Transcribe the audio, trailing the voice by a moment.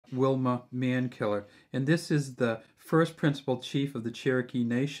Wilma Mankiller. And this is the first principal chief of the Cherokee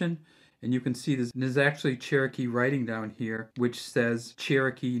Nation. And you can see there's actually Cherokee writing down here, which says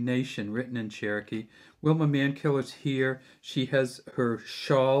Cherokee Nation, written in Cherokee. Wilma Mankiller's here. She has her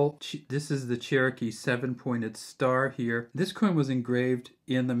shawl. This is the Cherokee 7-pointed star here. This coin was engraved,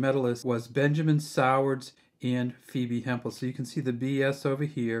 and the medalist was Benjamin Sowards and Phoebe Hempel. So you can see the BS over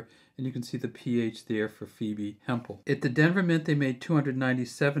here, and you can see the PH there for Phoebe Hempel. At the Denver Mint, they made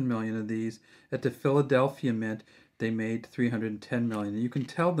 297 million of these. At the Philadelphia Mint, they made 310 million. And you can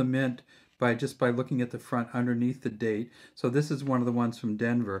tell the mint just by looking at the front underneath the date. So this is one of the ones from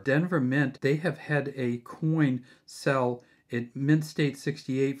Denver. Denver Mint, they have had a coin sell at Mint State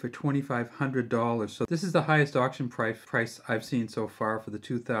 68 for $2,500. So this is the highest auction price I've seen so far for the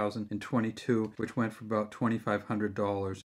 2022, which went for about $2,500.